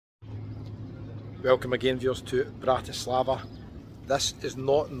Welcome again viewers to Bratislava. This is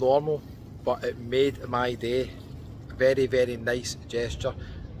not normal, but it made my day. A very nice gesture.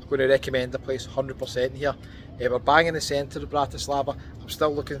 I'm going to recommend the place 100% here. We're bang in the centre of Bratislava. I'm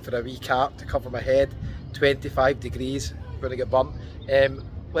still looking for a wee cap to cover my head. 25 degrees, I'm going to get burnt.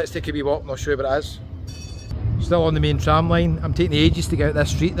 Let's take a wee walk and I'll show you what it is. Still on the main tram line. I'm taking ages to get out this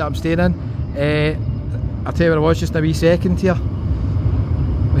street that I'm staying in. I'll tell you where I was just in a wee second here.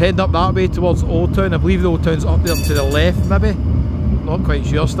 We're heading up that way towards Old Town. I believe the Old Town's up there to the left maybe. Not quite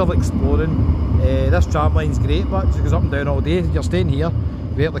sure, still exploring. This tram line's great, but it goes up and down all day. You're staying here,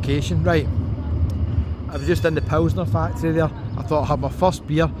 great location. Right, I was just in the Pilsner factory there. I thought I'd have my first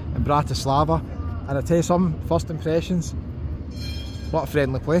beer in Bratislava. And I tell you something, first impressions, what a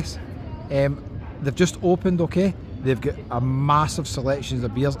friendly place. They've just opened, okay? They've got a massive selection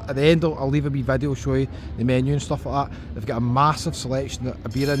of beers. At the end I'll leave a wee video, show you the menu and stuff like that. They've got a massive selection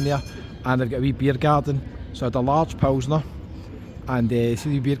of beer in there, and they've got a wee beer garden. So I had a large Pilsner, and see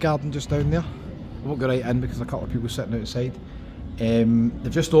the beer garden just down there. I won't go right in because a couple of people sitting outside. They've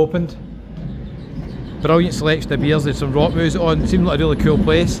just opened. Brilliant selection of beers. There's some rock music on. It seemed like a really cool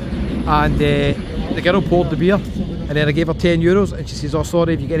place. And the girl poured the beer, and then I gave her €10 and she says, "Oh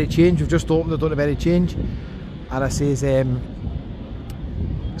sorry, if you get any change, we've just opened, I don't have any change." And I says,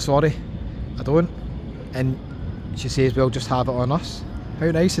 "Sorry, I don't." And she says, "Well, just have it on us."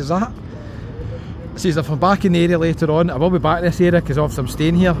 How nice is that? I says, "If I'm back in the area later on, I will be back in this area because obviously I'm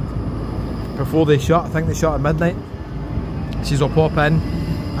staying here before they shut. I think they shut at midnight." She says, "I'll pop in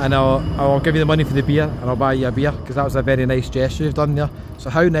and I'll give you the money for the beer and I'll buy you a beer," because that was a very nice gesture you've done there. So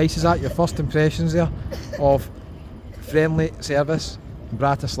how nice is that? Your first impressions there of friendly service in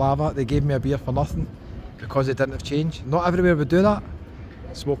Bratislava. They gave me a beer for nothing because they didn't have change. Not everywhere would do that.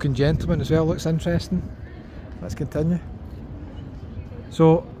 Smoking gentleman as well, looks interesting. Let's continue.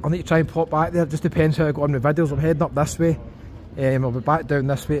 So I'll need to try and pop back there. It just depends how I go on my videos. I'm heading up this way. I'll be back down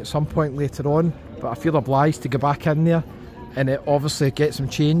this way at some point later on, but I feel obliged to go back in there and obviously get some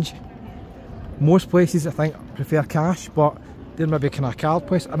change. Most places I think prefer cash, but they're maybe kind of a card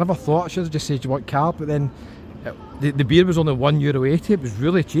place. I never thought I should have just said you want card, but then the beer was only €1.80. It was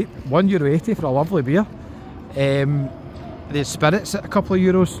really cheap. €1.80 for a lovely beer. The spirits at a couple of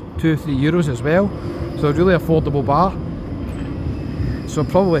euros, €2 or €3 as well. So a really affordable bar. So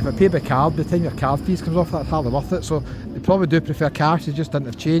probably if I pay by card, by the time your card fees comes off, that's hardly worth it. So they probably do prefer cash, they just didn't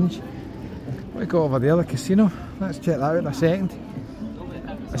have change. What we got over there, the casino? Let's check that out in a second.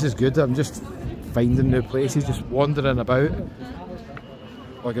 This is good, I'm just finding new places, just wandering about.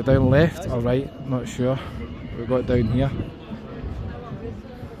 I'll go down left or right, not sure. We've got down here.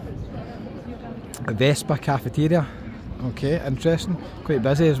 A Vespa cafeteria. Okay, interesting. Quite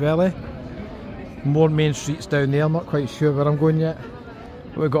busy as well, eh? More main streets down there, I'm not quite sure where I'm going yet.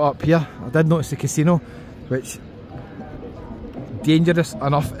 What we got up here? I did notice the casino, which dangerous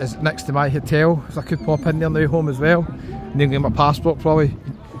enough is next to my hotel, so I could pop in there on the way home as well. And then get my passport probably.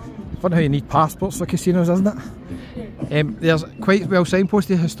 Funny how you need passports for casinos, isn't it? There's quite well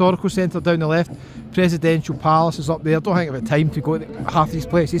signposted historical centre down the left. Presidential Palace is up there. Don't think I've got time to go to half these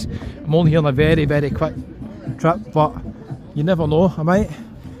places. I'm only here on a very quick trip, but you never know, I might.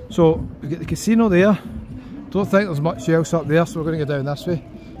 So we've got the casino there. Don't think there's much else up there, so we're going to go down this way.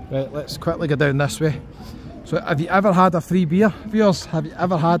 Right, let's quickly go down this way. So have you ever had a free beer? Viewers, have you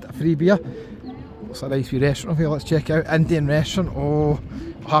ever had a free beer? It's a nice wee restaurant here, let's check it out. Indian restaurant. Oh,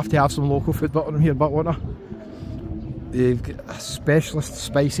 I'll have to have some local food but on here, but won't I? They've got a specialist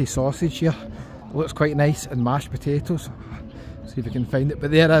spicy sausage here. It looks quite nice, and mashed potatoes. See if we can find it.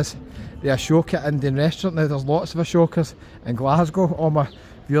 But there is the Ashoka Indian restaurant. Now there's lots of Ashokas in Glasgow. All my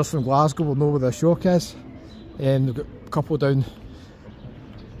viewers from Glasgow will know where the Ashoka is. And we've got a couple down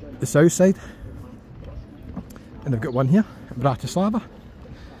the south side. And they've got one here in Bratislava.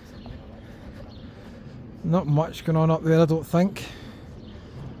 Not much going on up there, I don't think.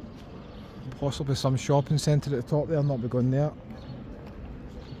 Possibly some shopping centre at the top there, I'll not be going there.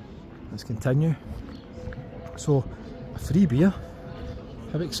 Let's continue. So, a free beer.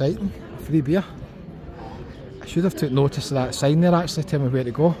 How exciting, a free beer. I should have took notice of that sign there actually, tell me where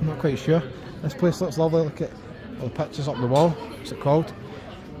to go, I'm not quite sure. This place looks lovely, look at all the pictures up the wall. What's it called?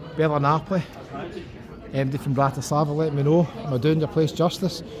 Bella Napoli. MD from Bratislava, let me know. Am I doing your place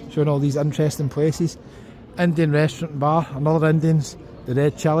justice? Showing all these interesting places. Indian restaurant and bar, another Indians, the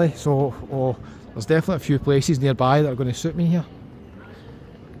red chilli. So there's definitely a few places nearby that are going to suit me here.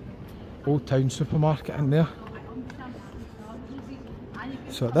 Old Town supermarket in there.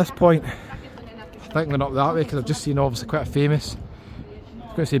 So at this point, I think we're up that way because I've just seen obviously quite a famous, I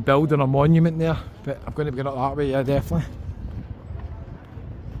was going to say building or monument there, but I'm going to be going up that way, yeah, definitely.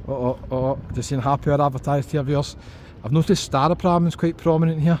 Just seen happy hour advertised here, viewers. I've noticed Starapram is quite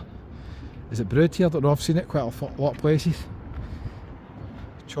prominent here. Is it brewed here? I don't know, I've seen it quite a lot of places.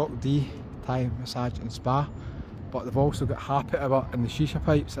 Chalk D, Thai massage and spa. But they've also got happy hour and the shisha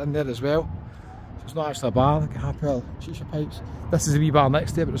pipes in there as well. So it's not actually a bar, they've got happy hour shisha pipes. This is a wee bar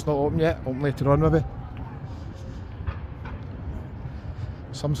next to it, but it's not open yet, open later on maybe.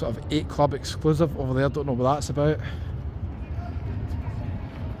 Some sort of 8 club exclusive over there, don't know what that's about.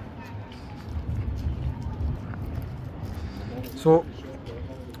 So,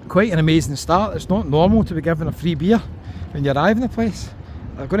 quite an amazing start. It's not normal to be given a free beer when you arrive in the place.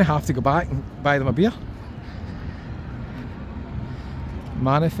 I'm going to have to go back and buy them a beer.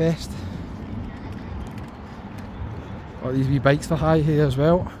 Manifest. Got these wee bikes for hire here as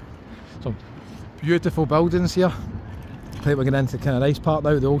well. Some beautiful buildings here. I think we're getting into the kind of nice part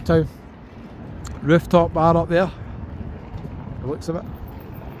now, the old town. Rooftop bar up there. The looks of it.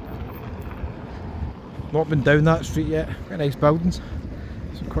 Not been down that street yet. Quite nice buildings.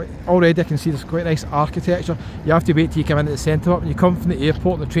 So already I can see there's quite nice architecture. You have to wait till you come into the centre. When you come from the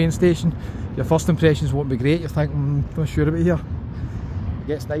airport and the train station, your first impressions won't be great. You think, I'm not sure about here. It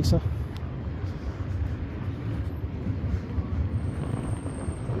gets nicer.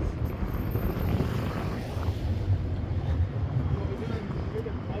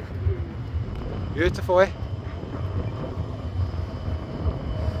 Beautiful, eh?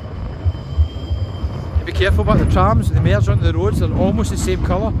 Be careful about the trams, they merge onto the roads, they're almost the same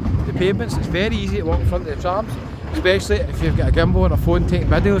colour, the pavements. It's very easy to walk in front of the trams, especially if you've got a gimbal and a phone taking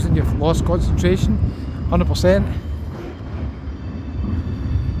videos and you've lost concentration, 100%.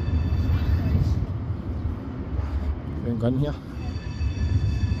 Green gun here.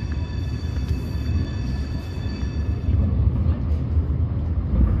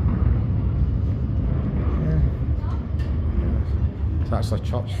 That's a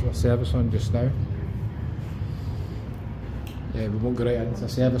church for service on just now. Yeah, we won't go right into the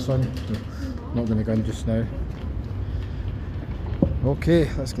service on. Not going to go in just now. Okay,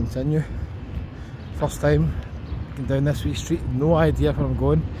 let's continue. First time going down this wee street, no idea where I'm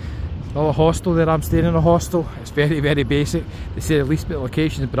going. Another hostel there, I'm staying in a hostel. It's very, very basic. They say the least bit of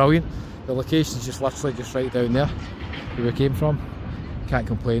location is brilliant. The location is just literally just right down there where we came from. Can't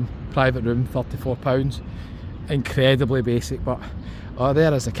complain. Private room, £34. Incredibly basic, but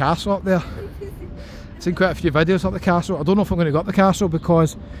there is a castle up there. I've seen quite a few videos up the castle. I don't know if I'm going to go up the castle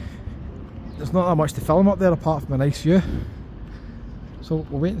because there's not that much to film up there apart from a nice view. So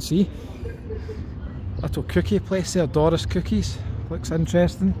we'll wait and see. Little cookie place there, Doris Cookies. Looks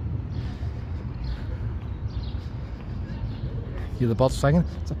interesting. Hear the birds singing.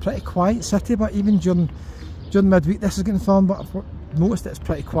 It's a pretty quiet city, but even during midweek this is getting filmed, but I've noticed it's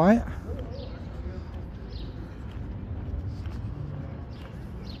pretty quiet.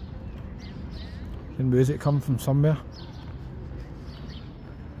 Music coming from somewhere.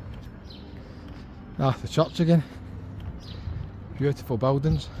 Ah, the church again. Beautiful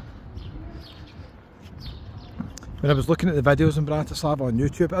buildings. When I was looking at the videos in Bratislava on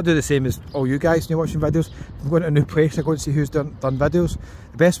YouTube, I do the same as all you guys when you're watching videos. If I'm going to a new place, I go and see who's done videos.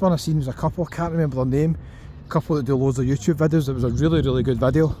 The best one I've seen was a couple, I can't remember their name, a couple that do loads of YouTube videos. It was a really, really good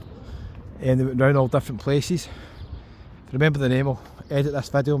video. And they went around all different places. If I remember the name, I'll edit this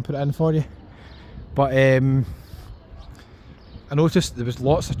video and put it in for you. But I noticed there was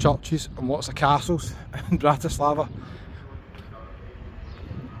lots of churches and lots of castles in Bratislava.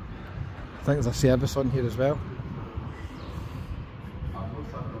 I think there's a service on here as well.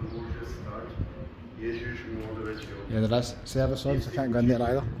 Yeah, there is service on, so I can't go in there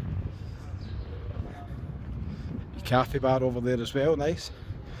either. Cafe bar over there as well, nice.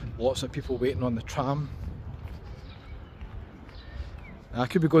 Lots of people waiting on the tram. I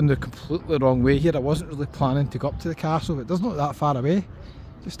could be going the completely wrong way here. I wasn't really planning to go up to the castle, but it doesn't look that far away.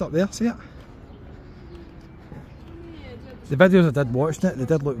 Just up there, see it? The videos I did watching it, they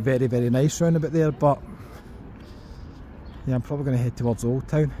did look very, very nice round about there, but yeah, I'm probably going to head towards the old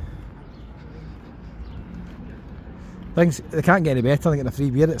town. Things, they can't get any better than getting a free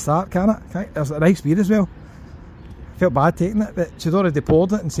beer at the start, can it? There's a nice beer as well. I felt bad taking it, but she'd already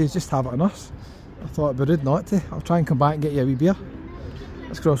poured it and says just have it on us. I thought it'd be rude not to. I'll try and come back and get you a wee beer.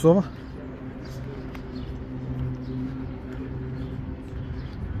 Let's cross over.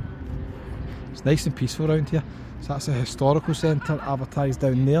 It's nice and peaceful around here. So that's a historical centre advertised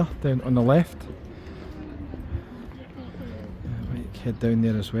down there, down on the left. Might head down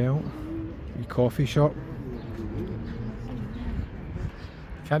there as well. Wee coffee shop.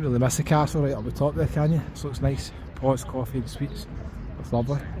 Can't really miss the castle right up the top there, can you? This looks nice. Pots, coffee and sweets. That's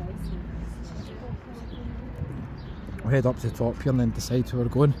lovely. We'll head up to the top here and then decide where we're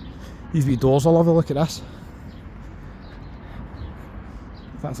going. These wee doors are lovely, look at this.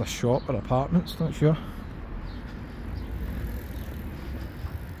 If that's a shop or apartments, not sure.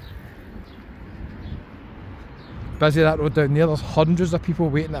 Busy that road down there, there's hundreds of people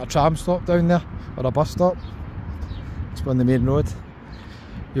waiting at a tram stop down there, or a bus stop. It's on the main road.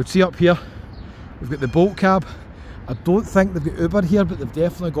 You'll see up here, we've got the Bolt cab. I don't think they've got Uber here, but they've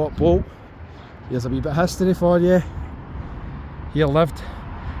definitely got Bolt. Here's a wee bit of history for you. Here lived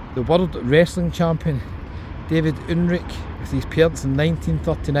the world wrestling champion David Unrich with his parents in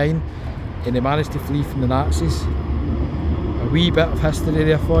 1939, and he managed to flee from the Nazis. A wee bit of history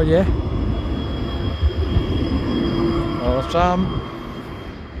there for you. Another tram.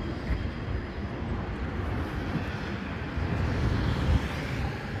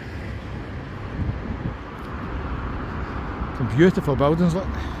 Some beautiful buildings, look.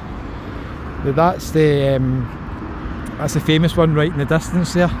 That's the famous one right in the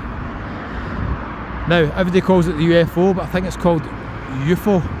distance there. Now everybody calls it the UFO, but I think it's called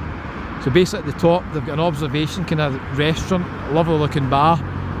UFO. So basically at the top they've got an observation kind of restaurant, a lovely looking bar,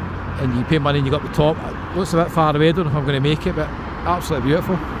 and you pay money and you got the top. It looks a bit far away, I don't know if I'm going to make it, but absolutely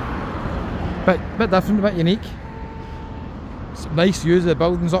beautiful. Bit different, a bit unique. Some nice views of the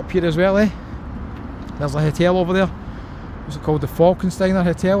buildings up here as well, eh? There's a hotel over there. What's it called? The Falkensteiner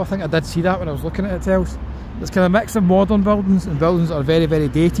Hotel. I think I did see that when I was looking at hotels. There's kind of a mix of modern buildings and buildings that are very, very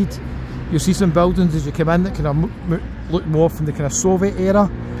dated. You'll see some buildings as you come in that kind of look more from the kind of Soviet era,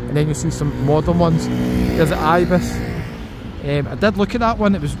 and then you'll see some modern ones. There's at Ibis. I did look at that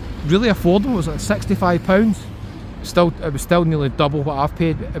one. It was really affordable. It was like £65. It was still nearly double what I've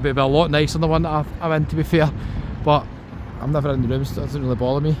paid. It would be a lot nicer than the one that I'm in, to be fair. But I'm never in the rooms, so it doesn't really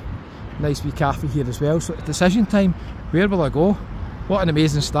bother me. Nice wee cafe here as well. So decision time. Where will I go? What an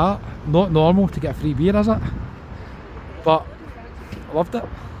amazing start. Not normal to get a free beer, is it? But I loved it.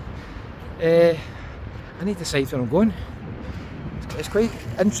 I need to decide where I'm going. It's quite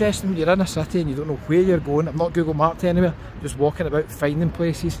interesting when you're in a city and you don't know where you're going. I'm not Google Mapped anywhere, just walking about finding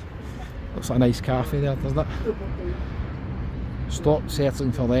places. Looks like a nice cafe there, doesn't it? Stop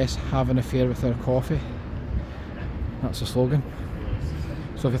settling for less, have an affair with our coffee. That's the slogan.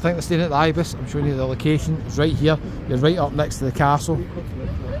 So if you think they're staying at the Ibis, I'm showing you the location. It's right here. You're right up next to the castle.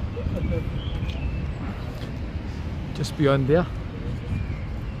 Just beyond there.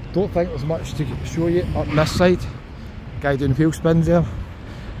 Don't think there's much to show you up this side. Guy doing wheel spins there.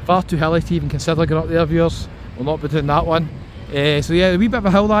 Far too hilly to even consider going up there, viewers. We'll not be doing that one. So yeah, a wee bit of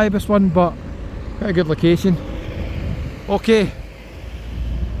a hill, the Ibis one, but quite a good location. Okay.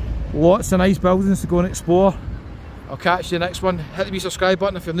 Lots of nice buildings to go and explore. I'll catch you in the next one. Hit the wee subscribe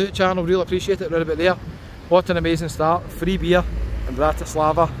button if you're new to the channel, really appreciate it right about there. What an amazing start. Free beer in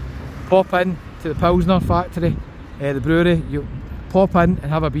Bratislava. Pop in to the Pilsner factory, the brewery. You pop in and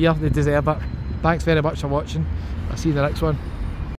have a beer, they deserve it. Thanks very much for watching. I'll see you in the next one.